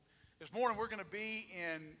This morning we're going to be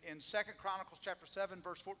in 2 Chronicles chapter 7,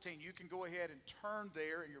 verse 14. You can go ahead and turn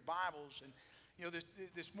there in your Bibles. And you know,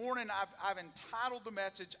 this morning I've entitled the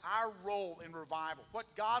message, Our Role in Revival.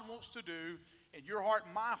 What God wants to do in your heart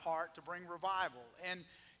and my heart to bring revival. And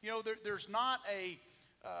you know, there's not a,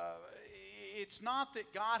 it's not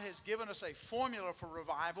that God has given us a formula for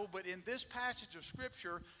revival, but in this passage of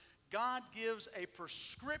Scripture, God gives a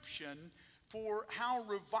prescription for how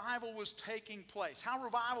revival was taking place, how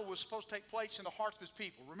revival was supposed to take place in the hearts of his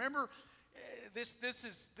people. Remember, this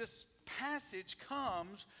passage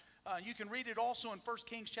comes, you can read it also in 1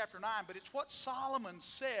 Kings chapter 9, but it's what Solomon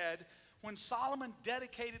said when Solomon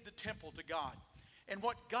dedicated the temple to God. And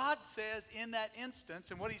what God says in that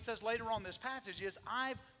instance, and what he says later on in this passage is,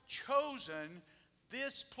 I've chosen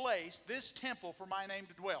this place, this temple for my name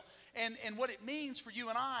to dwell. And what it means for you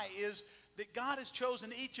and I is that God has chosen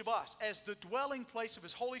each of us as the dwelling place of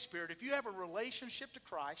his Holy Spirit. If you have a relationship to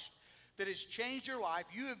Christ that has changed your life,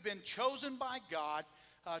 you have been chosen by God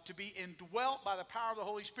to be indwelt by the power of the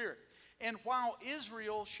Holy Spirit. And while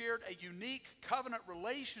Israel shared a unique covenant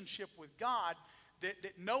relationship with God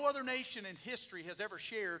that no other nation in history has ever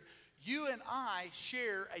shared, you and I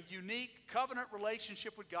share a unique covenant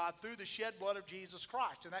relationship with God through the shed blood of Jesus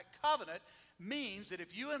Christ. And that covenant means that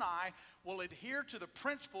if you and I will adhere to the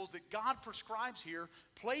principles that God prescribes here,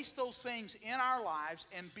 place those things in our lives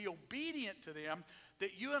and be obedient to them,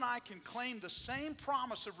 that you and I can claim the same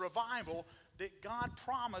promise of revival that God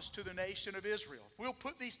promised to the nation of Israel. If we'll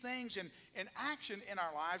put these things in action in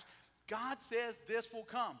our lives, God says this will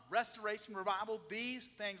come. Restoration, revival, these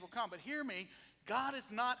things will come. But hear me, God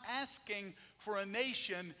is not asking for a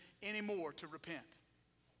nation anymore to repent.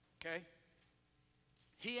 Okay?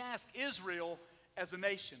 He asked Israel as a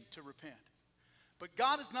nation to repent. But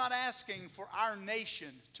God is not asking for our nation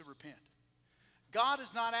to repent. God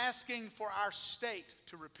is not asking for our state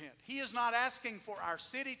to repent. He is not asking for our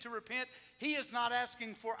city to repent. He is not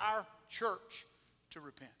asking for our church to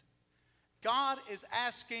repent. God is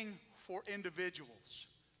asking for individuals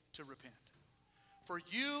to repent. For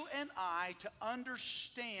you and I to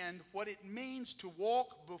understand what it means to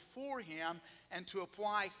walk before him and to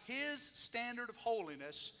apply his standard of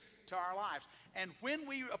holiness to our lives. And when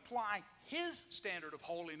we apply his standard of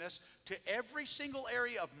holiness to every single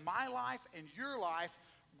area of my life and your life,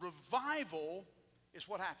 revival is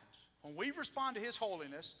what happens. When we respond to his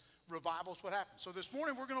holiness, revival is what happens. So this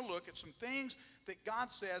morning we're going to look at some things that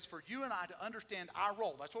God says for you and I to understand our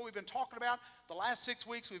role. That's what we've been talking about. The last 6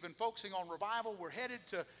 weeks we've been focusing on revival. We're headed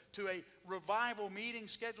to a revival meeting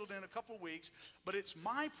scheduled in a couple of weeks. But it's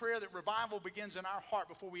my prayer that revival begins in our heart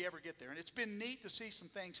before we ever get there. And it's been neat to see some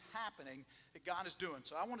things happening that God is doing.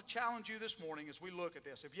 So I want to challenge you this morning as we look at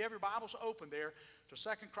this. If you have your Bibles open there to 2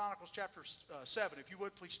 Chronicles chapter 7, if you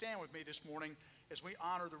would please stand with me this morning as we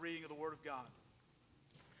honor the reading of the Word of God.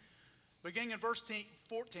 Beginning in verse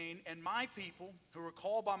 14, and my people who are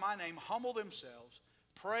called by my name humble themselves,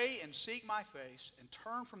 pray and seek my face, and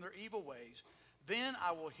turn from their evil ways. Then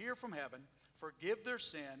I will hear from heaven, forgive their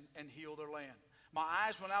sin, and heal their land. My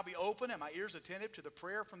eyes will now be open and my ears attentive to the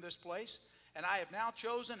prayer from this place. And I have now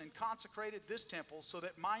chosen and consecrated this temple so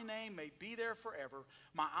that my name may be there forever.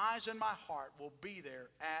 My eyes and my heart will be there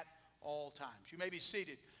at all times. You may be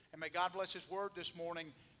seated, and may God bless his word this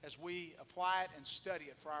morning as we apply it and study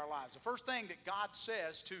it for our lives. The first thing that God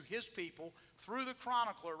says to his people through the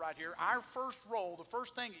chronicler right here, our first role, the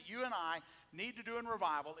first thing that you and I need to do in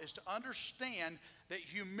revival is to understand that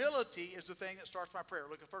humility is the thing that starts my prayer.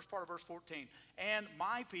 Look at the first part of verse 14. And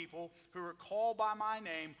my people who are called by my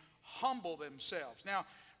name humble themselves. Now,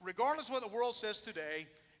 regardless of what the world says today,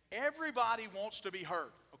 everybody wants to be heard.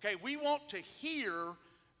 Okay, we want to hear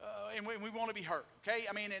and we want to be heard. Okay,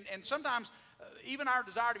 I mean, and sometimes even our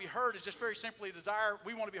desire to be heard is just very simply a desire.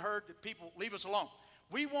 We want to be heard that people leave us alone.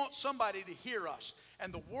 We want somebody to hear us.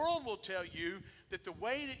 And the world will tell you that the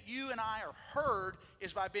way that you and I are heard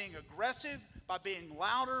is by being aggressive, by being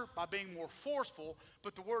louder, by being more forceful.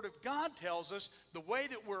 But the Word of God tells us the way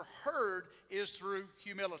that we're heard is through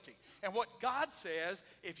humility. And what God says,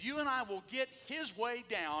 if you and I will get his way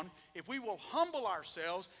down, if we will humble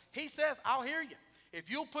ourselves, he says, I'll hear you. If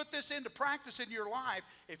you'll put this into practice in your life,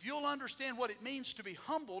 if you'll understand what it means to be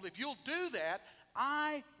humbled, if you'll do that,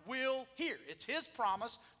 I will hear. It's his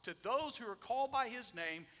promise to those who are called by his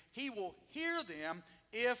name. He will hear them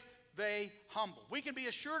if they humble. We can be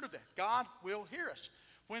assured of that. God will hear us.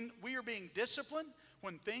 When we are being disciplined,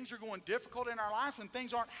 when things are going difficult in our lives, when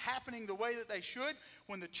things aren't happening the way that they should,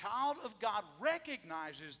 when the child of God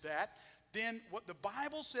recognizes that, then what the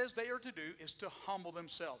Bible says they are to do is to humble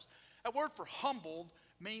themselves. That word for humbled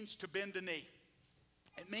means to bend a knee.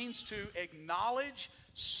 It means to acknowledge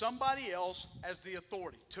somebody else as the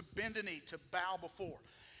authority, to bend a knee, to bow before.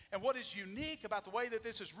 And what is unique about the way that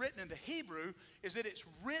this is written into Hebrew is that it's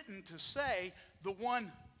written to say the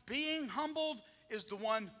one being humbled is the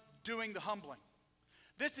one doing the humbling.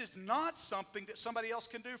 This is not something that somebody else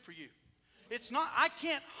can do for you. It's not, I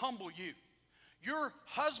can't humble you. Your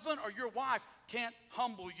husband or your wife can't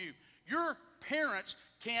humble you. Your parents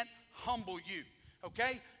can't humble you,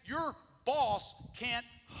 okay? Your boss can't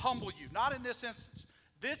humble you. Not in this instance.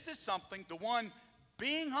 This is something, the one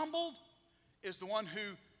being humbled is the one who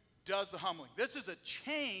does the humbling. This is a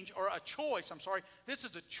change, or a choice, this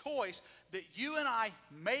is a choice that you and I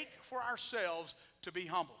make for ourselves to be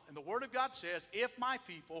humble. And the Word of God says, if my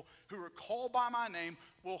people who are called by my name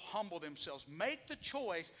will humble themselves. Make the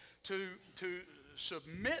choice to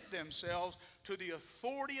submit themselves to the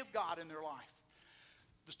authority of God in their life.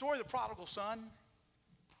 The story of the prodigal son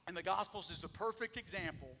in the Gospels is the perfect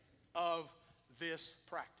example of this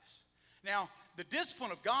practice. Now, the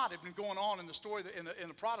discipline of God had been going on in the story in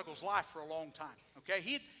the prodigal's life for a long time. Okay,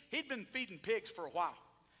 he'd been feeding pigs for a while.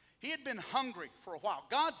 He had been hungry for a while.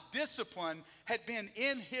 God's discipline had been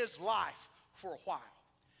in his life for a while.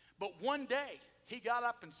 But one day, he got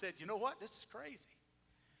up and said, you know what? This is crazy.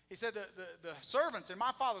 He said, the servants in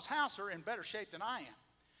my father's house are in better shape than I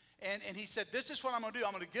am. And he said, this is what I'm going to do.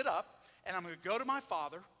 I'm going to get up, and I'm going to go to my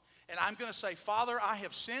father, and I'm going to say, Father, I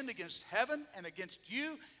have sinned against heaven and against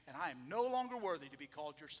you, and I am no longer worthy to be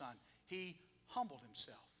called your son. He humbled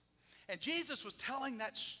himself. And Jesus was telling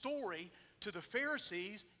that story to the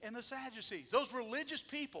Pharisees and the Sadducees, those religious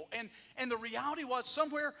people. And the reality was,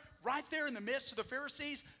 somewhere right there in the midst of the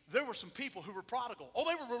Pharisees, there were some people who were prodigal. Oh,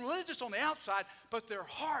 they were religious on the outside, but their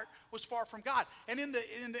heart was far from God. And in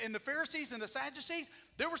the Pharisees and the Sadducees,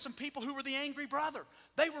 there were some people who were the angry brother.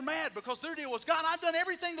 They were mad because their deal was, God, I've done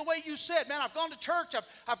everything the way you said. Man, I've gone to church,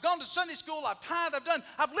 I've gone to Sunday school, I've tithed,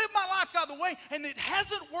 I've lived my life God the way, and it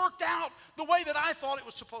hasn't worked out the way that I thought it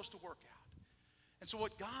was supposed to work out. And so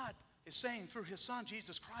what God is saying through his son,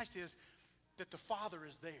 Jesus Christ, is that the Father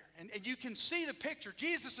is there. And you can see the picture.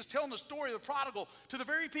 Jesus is telling the story of the prodigal to the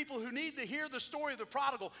very people who need to hear the story of the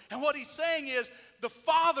prodigal. And what he's saying is, the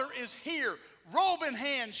Father is here, robe in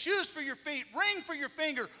hand, shoes for your feet, ring for your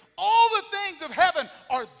finger. All the things of heaven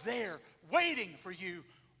are there waiting for you.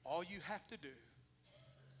 All you have to do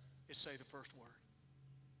is say the first word,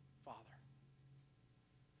 Father.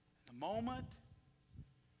 The moment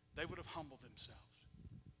they would have humbled themselves,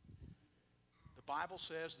 the Bible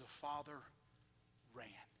says the Father ran.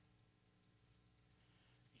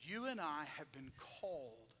 You and I have been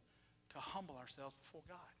called to humble ourselves before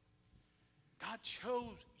God. God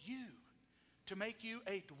chose you to make you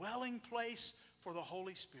a dwelling place for the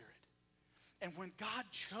Holy Spirit. And when God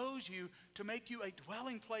chose you to make you a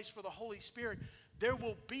dwelling place for the Holy Spirit, there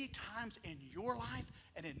will be times in your life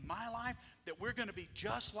and in my life that we're going to be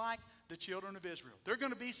just like the children of Israel. There are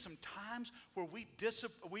going to be some times where we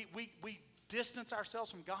distance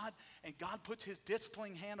ourselves from God, and God puts his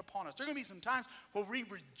disciplining hand upon us. There are going to be some times where we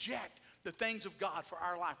reject the things of God for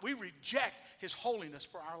our life. We reject his holiness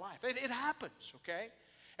for our life. It happens, okay?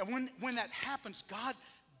 And when that happens, God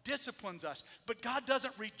disciplines us, but God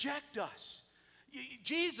doesn't reject us.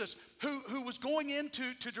 Jesus, who was going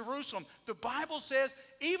into Jerusalem, the Bible says,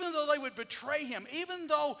 even though they would betray him, even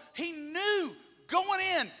though he knew going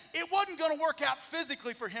in, it wasn't going to work out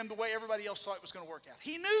physically for him the way everybody else thought it was going to work out.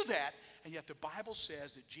 He knew that, and yet the Bible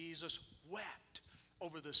says that Jesus wept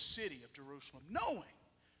over the city of Jerusalem, knowing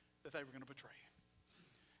that they were going to betray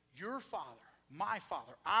him. Your Father, my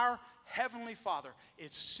Father, our Heavenly Father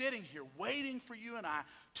is sitting here waiting for you and I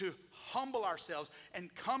to humble ourselves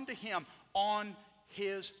and come to him on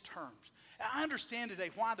his terms. I understand today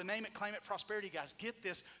why the name it, claim it prosperity guys get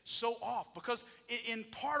this so off, because in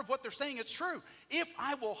part of what they're saying, it's true. If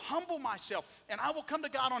I will humble myself and I will come to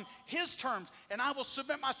God on his terms and I will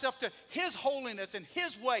submit myself to his holiness and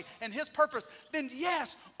his way and his purpose, then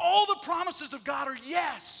yes, all the promises of God are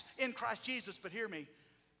yes in Christ Jesus. But hear me,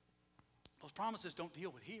 those promises don't deal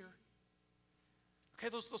with here. Okay,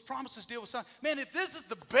 those promises deal with something. Man, if this is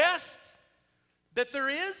the best that there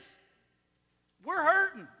is, we're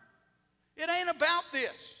hurting. It ain't about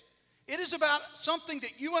this. It is about something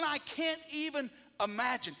that you and I can't even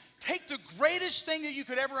imagine. Take the greatest thing that you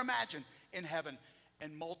could ever imagine in heaven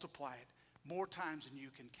and multiply it more times than you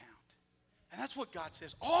can count. And that's what God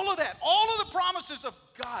says. All of that, all of the promises of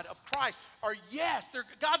God, of Christ, are yes.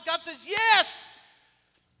 God says yes,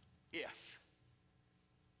 if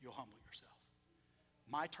you'll humble yourself.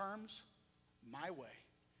 My terms, my way,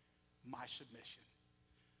 my submission.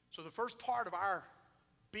 So the first part of our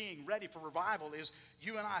being ready for revival is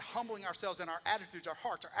you and I humbling ourselves in our attitudes, our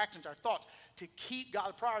hearts, our actions, our thoughts to keep God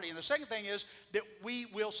a priority. And the second thing is that we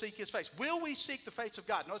will seek his face. Will we seek the face of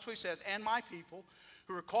God? Notice what he says, and my people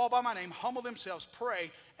who are called by my name humble themselves,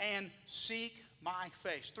 pray, and seek my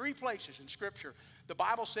face. 3 places in Scripture the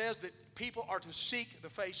Bible says that people are to seek the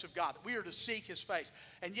face of God, that we are to seek his face.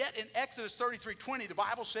 And yet in Exodus 33:20, the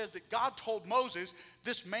Bible says that God told Moses,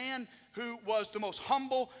 this man who was the most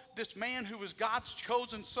humble, this man who was God's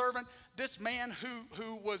chosen servant, this man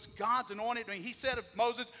who was God's anointed. I mean, he said of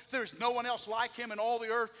Moses, there's no one else like him in all the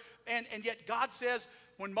earth. And yet God says,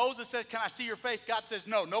 when Moses says, can I see your face? God says,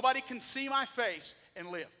 no, nobody can see my face and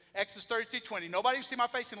live. Exodus 33:20, nobody can see my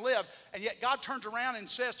face and live. And yet God turns around and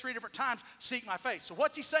says 3 different times, seek my face. So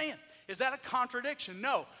what's he saying? Is that a contradiction?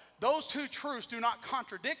 No. Those 2 truths do not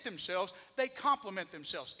contradict themselves, they complement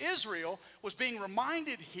themselves. Israel was being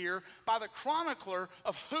reminded here by the chronicler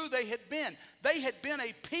of who they had been. They had been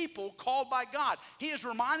a people called by God. He is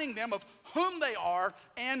reminding them of whom they are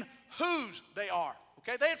and whose they are.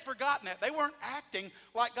 Okay, they had forgotten that. They weren't acting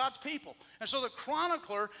like God's people. And so the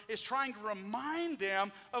chronicler is trying to remind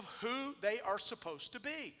them of who they are supposed to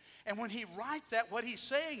be. And when he writes that, what he's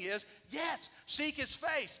saying is, yes, seek his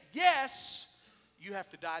face. Yes, you have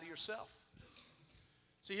to die to yourself.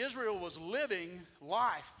 See, Israel was living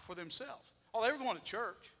life for themselves. Oh, they were going to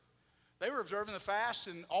church. They were observing the fast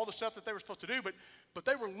and all the stuff that they were supposed to do, but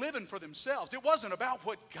they were living for themselves. It wasn't about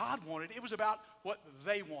what God wanted. It was about what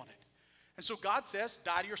they wanted. And so God says,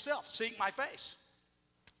 die to yourself, seek my face.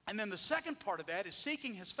 And then the second part of that is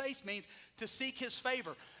seeking his face means to seek his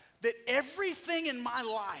favor. That everything in my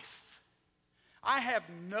life, I have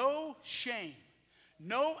no shame,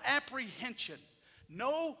 no apprehension,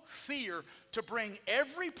 no fear to bring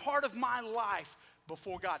every part of my life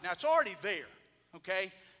before God. Now, it's already there,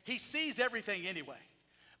 okay? He sees everything anyway.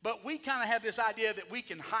 But we kind of have this idea that we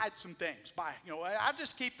can hide some things by, I'll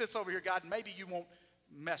just keep this over here, God, and maybe you won't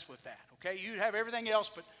mess with that, okay? You have everything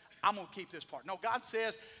else, but I'm going to keep this part. No, God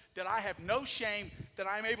says that I have no shame, that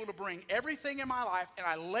I'm able to bring everything in my life and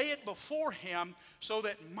I lay it before him so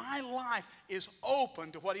that my life is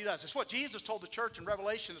open to what he does. It's what Jesus told the church in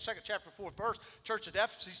Revelation, the 2nd chapter, 4th verse, church at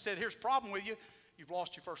Ephesus. He said, here's the problem with you. You've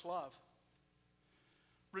lost your first love.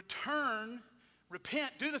 Return,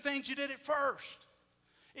 repent, do the things you did at first.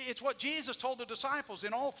 It's what Jesus told the disciples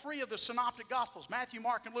in all 3 of the synoptic gospels, Matthew,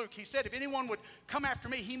 Mark, and Luke. He said, if anyone would come after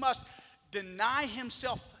me, he must deny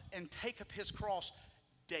himself and take up his cross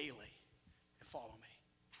daily and follow me.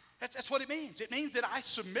 That's what it means. It means that I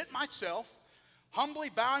submit myself, humbly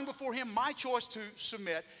bowing before him, my choice to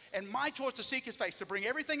submit, and my choice to seek his face, to bring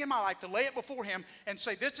everything in my life, to lay it before him and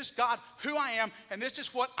say, this is God, who I am, and this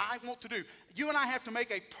is what I want to do. You and I have to make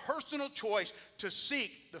a personal choice to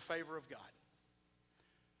seek the favor of God.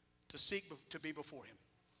 To seek to be before him.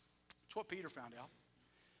 That's what Peter found out.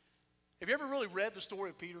 Have you ever really read the story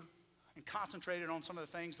of Peter and concentrated on some of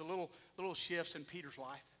the things, the little shifts in Peter's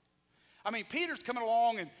life? I mean, Peter's coming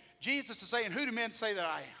along and Jesus is saying, who do men say that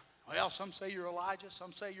I am? Well, some say you're Elijah,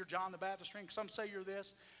 some say you're John the Baptist, some say you're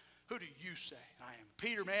this. Who do you say I am?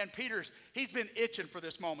 Peter, man, he's been itching for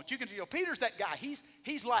this moment. You can see, Peter's that guy.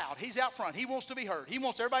 He's loud. He's out front. He wants to be heard. He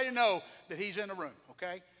wants everybody to know that he's in the room,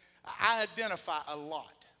 okay? I identify a lot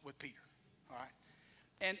with Peter, all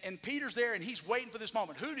right? And Peter's there, and he's waiting for this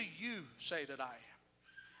moment. Who do you say that I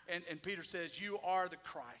am? And Peter says, you are the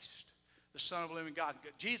Christ, the Son of the living God.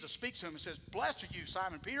 Jesus speaks to him and says, blessed are you,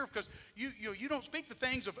 Simon Peter, because you don't speak the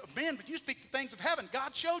things of men, but you speak the things of heaven.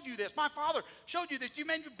 God showed you this. My Father showed you this. You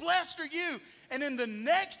made me blessed are you. And in the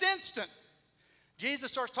next instant,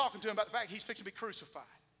 Jesus starts talking to him about the fact he's fixing to be crucified.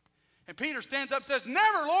 And Peter stands up and says,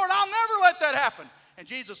 never, Lord, I'll never let that happen. And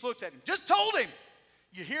Jesus looks at him, just told him.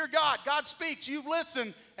 You hear God, God speaks, you've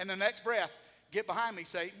listened, and the next breath, get behind me,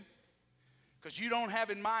 Satan, because you don't have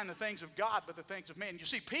in mind the things of God, but the things of men. You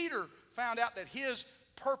see, Peter found out that his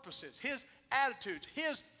purposes, his attitudes,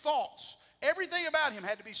 his thoughts, everything about him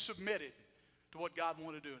had to be submitted to what God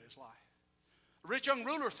wanted to do in his life. The rich young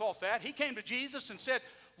ruler thought that. He came to Jesus and said,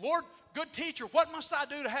 Lord, good teacher, what must I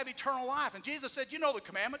do to have eternal life? And Jesus said, you know the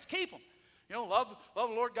commandments, keep them. Love the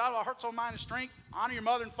Lord God with our heart, soul, mind, and strength. Honor your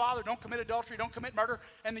mother and father. Don't commit adultery. Don't commit murder.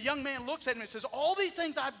 And the young man looks at him and says, all these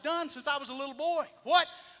things I've done since I was a little boy. What?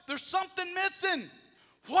 There's something missing.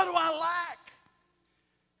 What do I lack?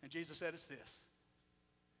 And Jesus said, it's this.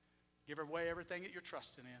 Give away everything that you're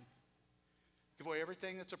trusting in. Give away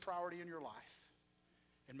everything that's a priority in your life.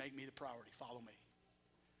 And make me the priority. Follow me.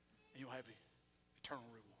 And you'll have the eternal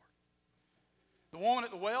reward. The woman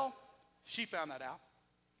at the well, she found that out.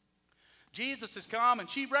 Jesus has come and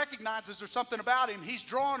she recognizes there's something about him. He's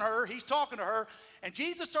drawing her, he's talking to her, And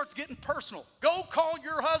Jesus starts getting personal. Go call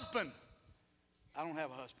your husband. I don't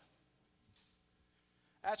have a husband.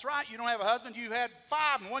 That's right, you don't have a husband. You had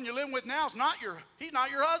 5, and the one you're living with now he's not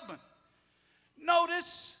your husband.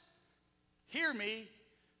 Notice, hear me,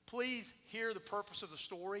 please hear the purpose of the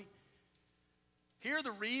story. Hear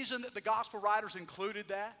the reason that the gospel writers included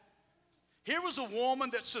that. Here was a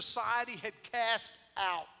woman that society had cast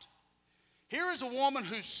out. Here is a woman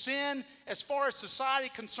whose sin, as far as society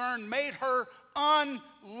concerned, made her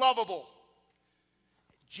unlovable.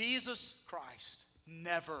 Jesus Christ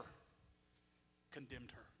never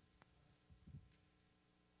condemned her.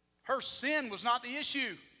 Her sin was not the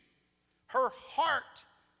issue. Her heart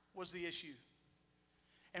was the issue.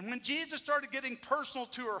 And when Jesus started getting personal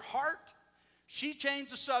to her heart, she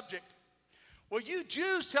changed the subject. Well, you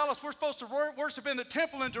Jews tell us we're supposed to worship in the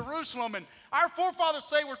temple in Jerusalem, and our forefathers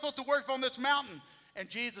say we're supposed to worship on this mountain. And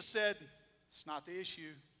Jesus said, it's not the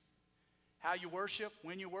issue. How you worship,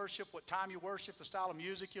 when you worship, what time you worship, the style of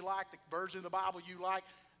music you like, the version of the Bible you like,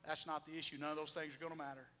 that's not the issue. None of those things are going to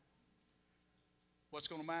matter. What's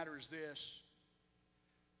going to matter is this.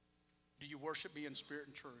 Do you worship me in spirit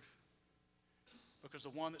and truth? Because the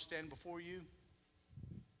one that's standing before you,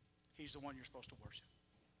 he's the one you're supposed to worship.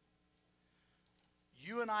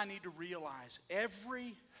 You and I need to realize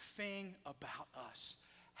everything about us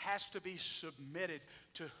has to be submitted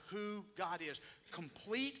to who God is.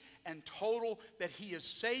 Complete and total, that he is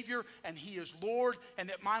Savior and he is Lord, and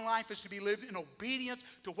that my life is to be lived in obedience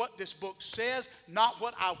to what this book says, not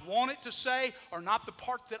what I want it to say, or not the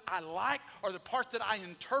parts that I like, or the parts that I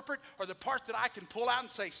interpret, or the parts that I can pull out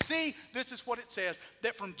and say, see, this is what it says.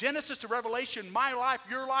 That from Genesis to Revelation, my life,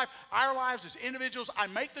 your life, our lives as individuals, I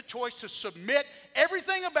make the choice to submit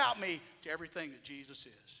everything about me to everything that Jesus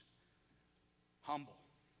is. Humble.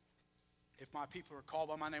 If my people are called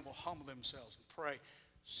by my name will humble themselves and pray,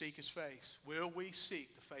 seek his face. Will we seek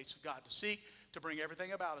the face of God? To seek to bring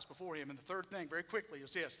everything about us before him. And the third thing, very quickly, is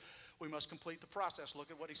this. We must complete the process. Look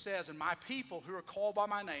at what he says. And my people who are called by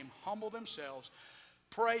my name humble themselves,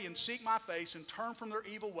 pray and seek my face, and turn from their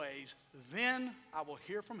evil ways. Then I will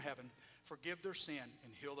hear from heaven, forgive their sin,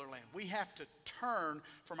 and heal their land. We have to turn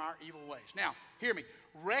from our evil ways. Now, hear me.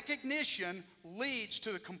 Recognition leads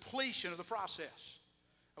to the completion of the process.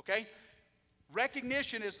 Okay?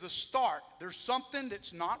 Recognition is the start. There's something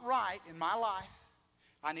that's not right in my life.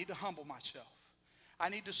 I need to humble myself. I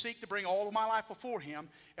need to seek to bring all of my life before him.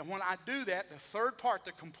 And when I do that, the third part,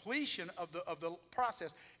 the completion of the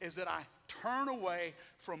process, is that I turn away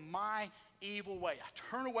from my evil way.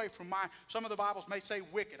 I turn away from some of the Bibles may say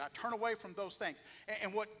wicked. I turn away from those things.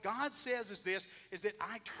 And what God says is this, is that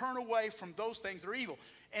I turn away from those things that are evil.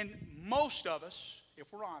 And most of us, if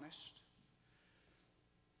we're honest,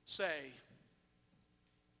 say,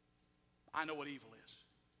 I know what evil is.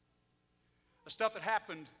 The stuff that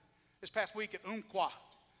happened this past week at Umpqua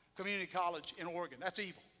Community College in Oregon, that's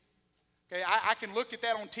evil. Okay, I can look at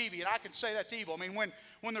that on TV and I can say that's evil. I mean,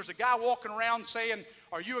 when there's a guy walking around saying,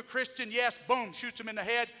 are you a Christian? Yes, boom, shoots him in the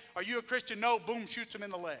head. Are you a Christian? No, boom, shoots him in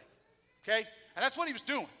the leg. Okay, and that's what he was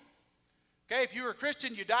doing. Okay, if you were a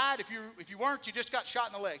Christian, you died. If you weren't, you just got shot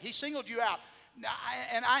in the leg. He singled you out.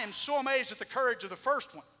 And I am so amazed at the courage of the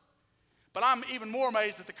first one. But I'm even more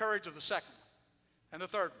amazed at the courage of the second one, and the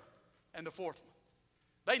third one, and the fourth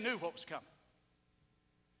one. They knew what was coming.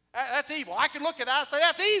 That's evil. I can look at that and say,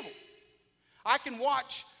 that's evil. I can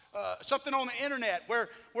watch something on the internet where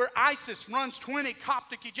ISIS runs 20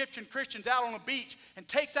 Coptic Egyptian Christians out on a beach and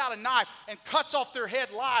takes out a knife and cuts off their head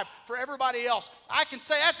live for everybody else. I can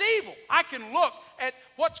say that's evil. I can look at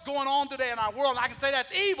what's going on today in our world, and I can say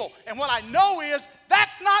that's evil. And what I know is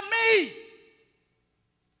that's not me.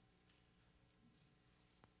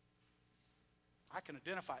 I can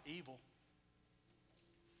identify evil.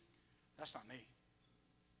 That's not me.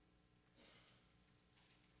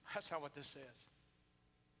 That's not what this says.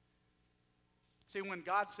 See, when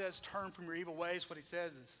God says turn from your evil ways, what he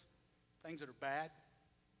says is things that are bad,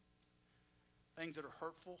 things that are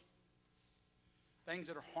hurtful, things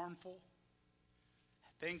that are harmful,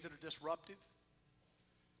 things that are disruptive,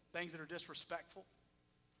 things that are disrespectful,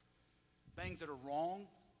 things that are wrong,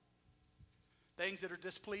 things that are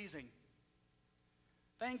displeasing,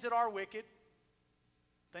 things that are wicked,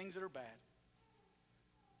 things that are bad.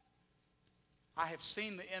 I have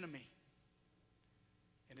seen the enemy,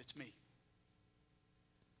 and it's me.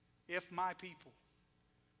 If my people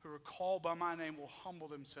who are called by my name will humble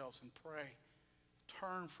themselves and pray,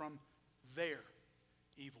 turn from their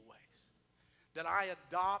evil ways, that I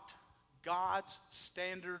adopt God's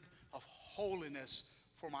standard of holiness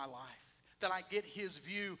for my life, that I get his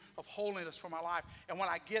view of holiness for my life. And when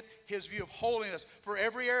I get his view of holiness for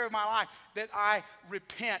every area of my life, that I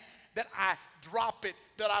repent, that I drop it,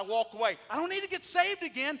 that I walk away. I don't need to get saved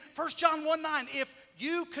again. 1 John 1:9,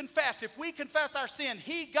 if we confess our sin,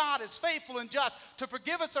 he, God, is faithful and just to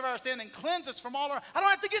forgive us of our sin and cleanse us from all our, I don't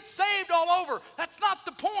have to get saved all over. That's not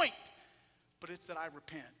the point. But it's that I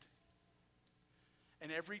repent.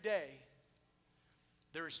 And every day,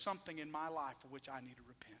 there is something in my life for which I need to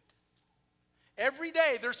repent. Every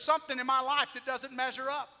day, there's something in my life that doesn't measure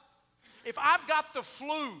up. If I've got the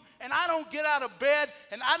flu and I don't get out of bed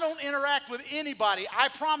and I don't interact with anybody, I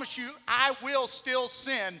promise you I will still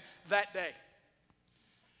sin that day.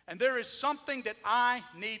 And there is something that I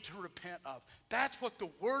need to repent of. That's what the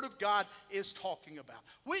Word of God is talking about.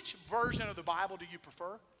 Which version of the Bible do you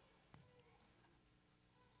prefer?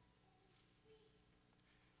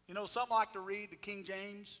 You know, some like to read the King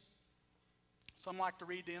James. Some like to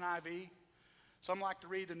read the NIV. Some like to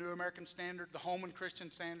read the New American Standard, the Holman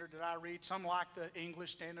Christian Standard that I read. Some like the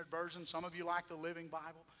English Standard Version. Some of you like the Living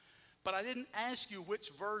Bible. But I didn't ask you which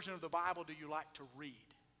version of the Bible do you like to read.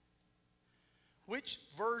 Which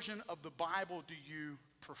version of the Bible do you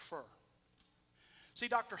prefer? See,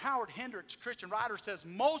 Dr. Howard Hendricks, Christian writer, says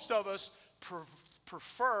most of us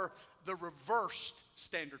prefer the reversed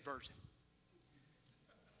Standard Version.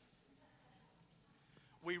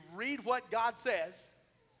 We read what God says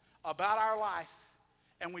about our life,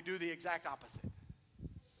 and we do the exact opposite.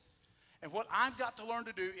 And what I've got to learn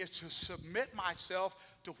to do is to submit myself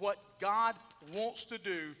to what God wants to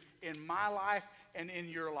do in my life and in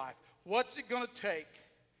your life. What's it going to take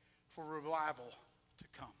for revival to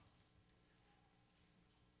come?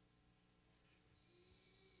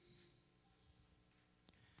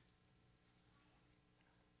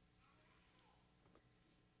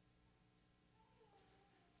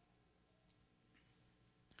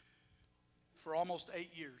 For almost 8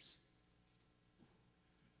 years,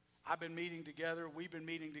 I've been meeting together. We've been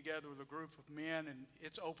meeting together with a group of men, and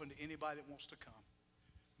it's open to anybody that wants to come.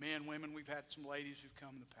 Men, women, we've had some ladies who've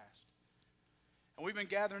come in the past. And we've been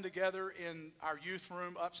gathering together in our youth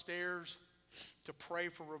room upstairs to pray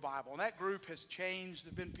for revival. And that group has changed.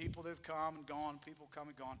 There have been people that have come and gone, people come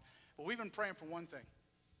and gone. But we've been praying for one thing,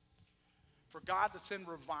 for God to send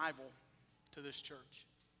revival to this church.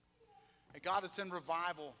 And God to send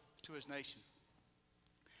revival to his nation.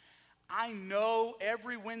 I know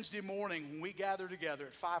every Wednesday morning when we gather together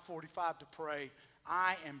at 5:45 to pray,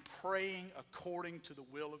 I am praying according to the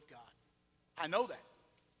will of God. I know that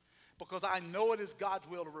because I know it is God's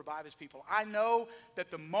will to revive his people. I know that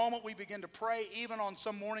the moment we begin to pray, even on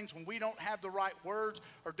some mornings when we don't have the right words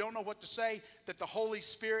or don't know what to say, that the Holy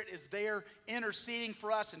Spirit is there interceding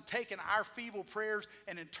for us and taking our feeble prayers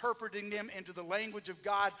and interpreting them into the language of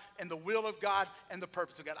God and the will of God and the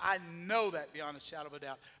purpose of God. I know that beyond a shadow of a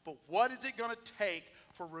doubt. But what is it going to take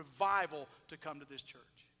for revival to come to this church?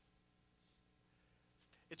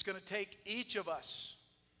 It's going to take each of us,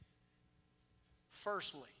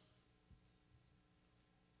 firstly,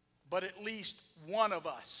 but at least one of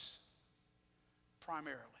us,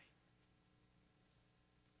 primarily,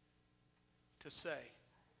 to say,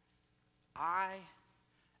 I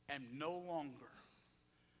am no longer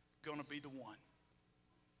going to be the one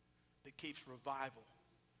that keeps revival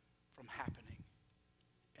from happening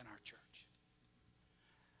in our church.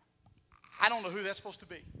 I don't know who that's supposed to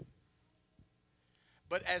be.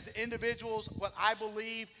 But as individuals, what I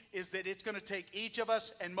believe is that it's going to take each of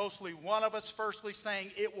us, and mostly one of us, firstly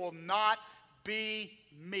saying, it will not be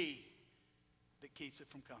me that keeps it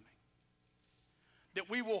from coming. That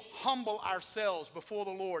we will humble ourselves before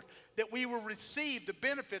the Lord. That we will receive the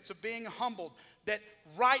benefits of being humbled. That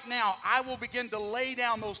right now I will begin to lay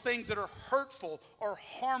down those things that are hurtful or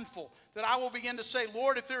harmful. That I will begin to say,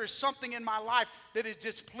 Lord, if there is something in my life that is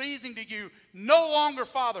displeasing to you, no longer,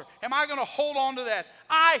 Father, am I going to hold on to that.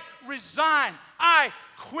 I resign. I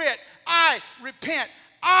quit. I repent.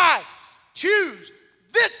 I choose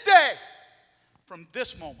this day from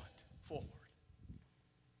this moment forward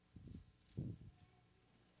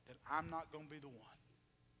that I'm not going to be the one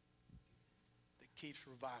that keeps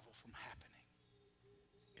revival from happening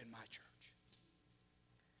in my church.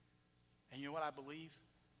 And you know what I believe?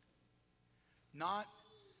 Not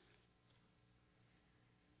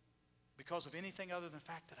because of anything other than the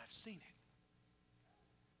fact that I've seen it.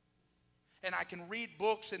 And I can read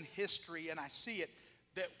books in history and I see it,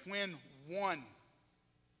 that when one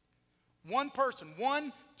person,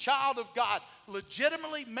 one child of God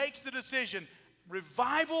legitimately makes the decision,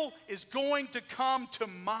 revival is going to come to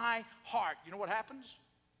my heart. You know what happens?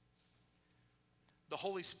 The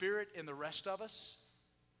Holy Spirit in the rest of us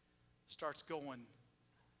starts going,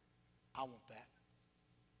 I want that.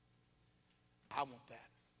 I want that.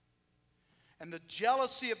 And the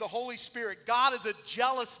jealousy of the Holy Spirit, God is a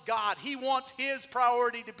jealous God. He wants His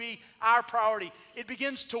priority to be our priority. It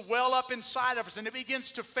begins to well up inside of us, and it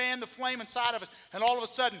begins to fan the flame inside of us. And all of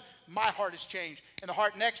a sudden, my heart has changed, and the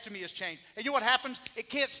heart next to me has changed. And you know what happens? It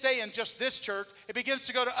can't stay in just this church. It begins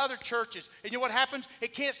to go to other churches. And you know what happens?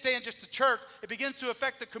 It can't stay in just the church. It begins to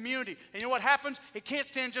affect the community. And you know what happens? It can't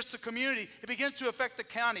stay in just the community. It begins to affect the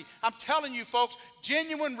county. I'm telling you, folks,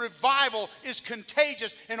 genuine revival is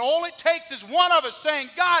contagious. And all it takes is one of us saying,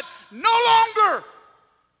 God, no longer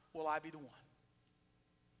will I be the one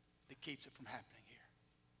that keeps it from happening here.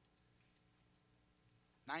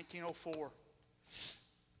 1904.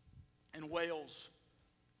 In Wales,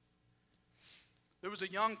 there was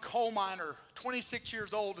a young coal miner, 26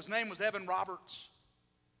 years old. His name was Evan Roberts.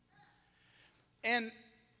 And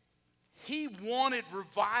he wanted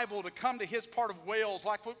revival to come to his part of Wales,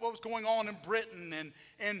 like what was going on in Britain,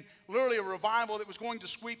 and literally a revival that was going to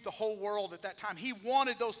sweep the whole world at that time. He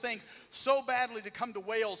wanted those things so badly to come to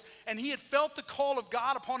Wales, and he had felt the call of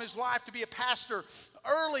God upon his life to be a pastor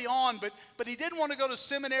early on, but he didn't want to go to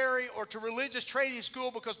seminary or to religious training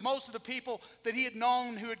school because most of the people that he had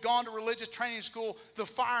known who had gone to religious training school, the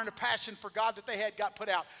fire and the passion for God that they had got put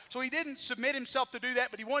out. So he didn't submit himself to do that,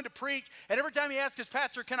 but he wanted to preach. And every time he asked his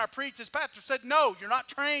pastor, can I preach? His pastor said, no, you're not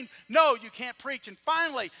trained. No, you can't preach. And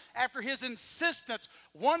finally, after his insistence,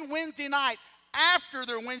 one Wednesday night, after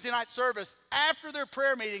their Wednesday night service, after their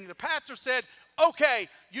prayer meeting, the pastor said, okay,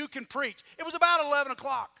 you can preach. It was about 11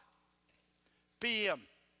 o'clock p.m.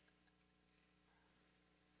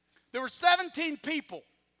 There were 17 people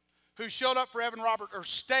who showed up for Evan Roberts, or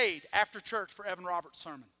stayed after church for Evan Roberts'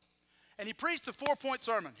 sermon. And he preached a 4-point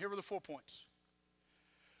sermon. Here were the 4 points.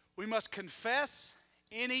 We must confess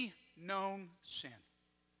any known sin.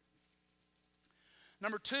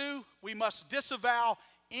 Number 2, we must disavow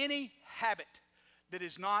any habit that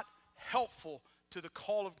is not helpful to the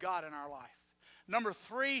call of God in our life. Number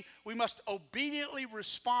 3, we must obediently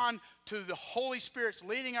respond to the Holy Spirit's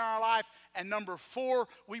leading in our life. And number 4,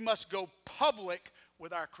 we must go public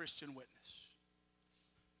with our Christian witness.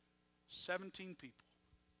 17 people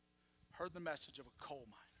heard the message of a coal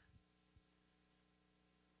miner.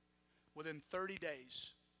 Within 30 days,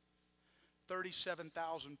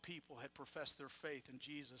 37,000 people had professed their faith in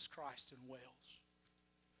Jesus Christ in Wales.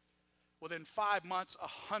 Within 5 months,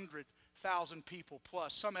 100,000 people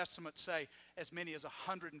plus, some estimates say as many as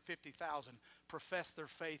 150,000, professed their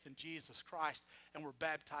faith in Jesus Christ and were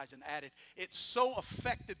baptized and added. It so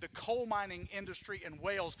affected the coal mining industry in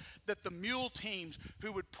Wales that the mule teams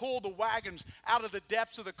who would pull the wagons out of the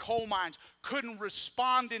depths of the coal mines couldn't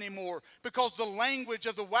respond anymore because the language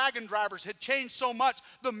of the wagon drivers had changed so much.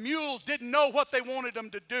 The mules didn't know what they wanted them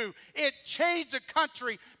to do. It changed the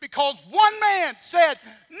country because one man said,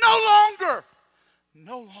 no longer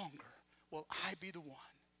will I be the one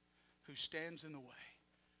who stands in the way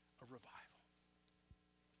of revival.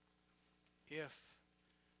 If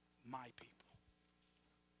my people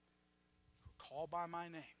who are called by my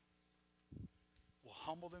name will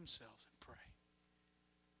humble themselves and pray,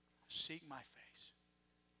 seek my face,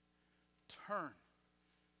 turn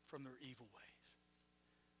from their evil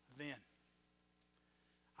ways, then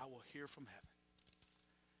I will hear from heaven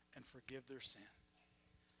and forgive their sin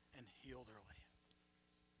and heal their land.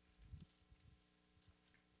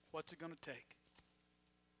 What's it going to take